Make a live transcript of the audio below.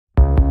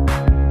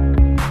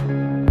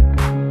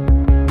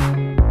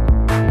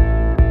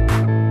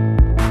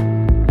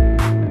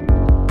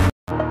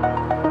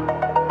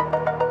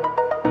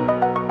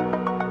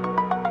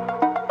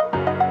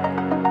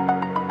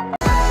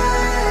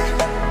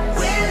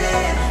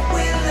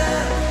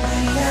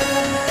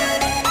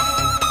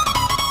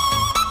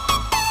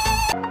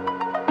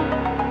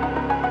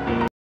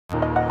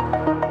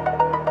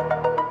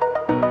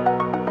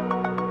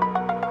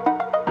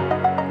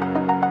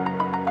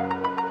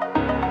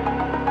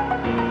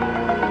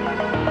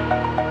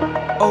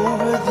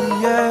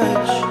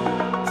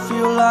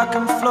like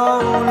I'm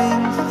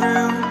floating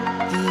through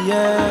the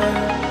air.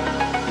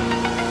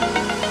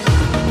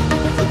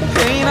 The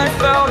pain I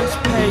felt is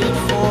paid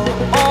for,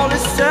 all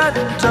is said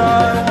and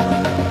done.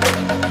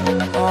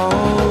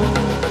 Oh,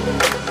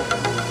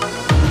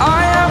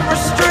 I am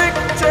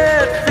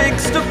restricted,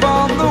 fixed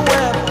upon the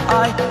web.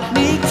 I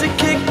need to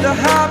kick the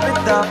habit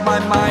that my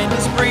mind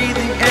is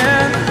breathing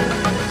in.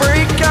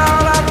 Break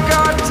out, I've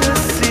got to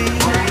see.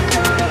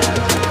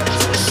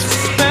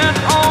 Spent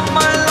all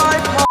my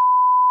life.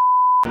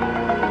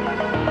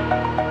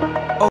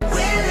 Oh,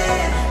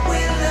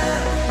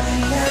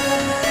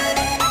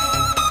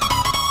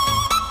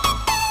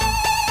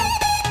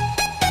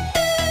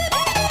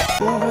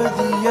 over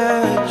the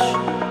edge.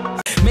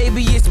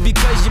 Maybe it's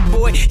because your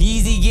boy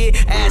Yeezy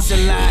get ass a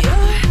lot.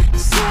 You're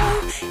so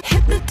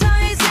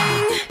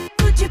hypnotizing.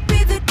 Could you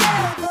be the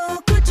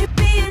devil? Could you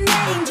be an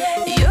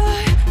angel? Your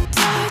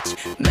touch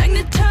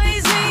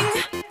magnetizing.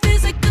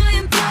 Feels like I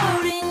am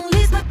floating,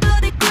 leaves my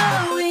body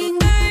glowing.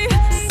 They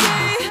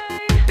say,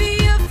 be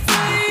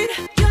afraid.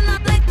 You're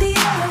not like the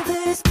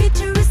others.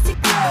 Futuristic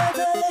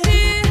lovers.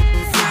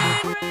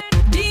 Different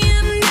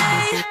DNA.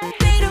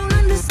 They don't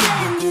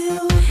understand you.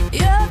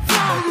 You're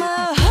from a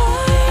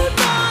heart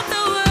of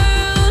the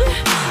world,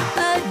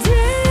 a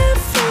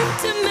different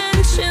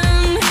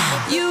dimension.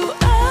 You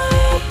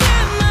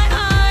open my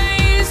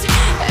eyes,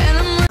 and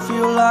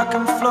Feel like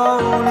I'm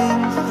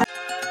floating.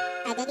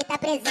 A gangue tá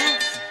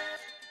presente.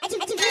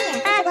 Adivinha,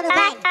 chegou no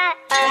baile?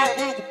 É a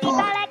gangue,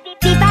 porra.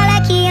 Se fala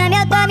que ama,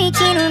 eu tô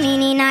mentindo,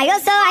 menina. Eu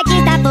sou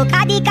artista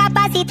focada e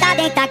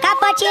capacitada em tacar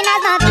pote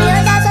nas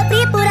novinhas.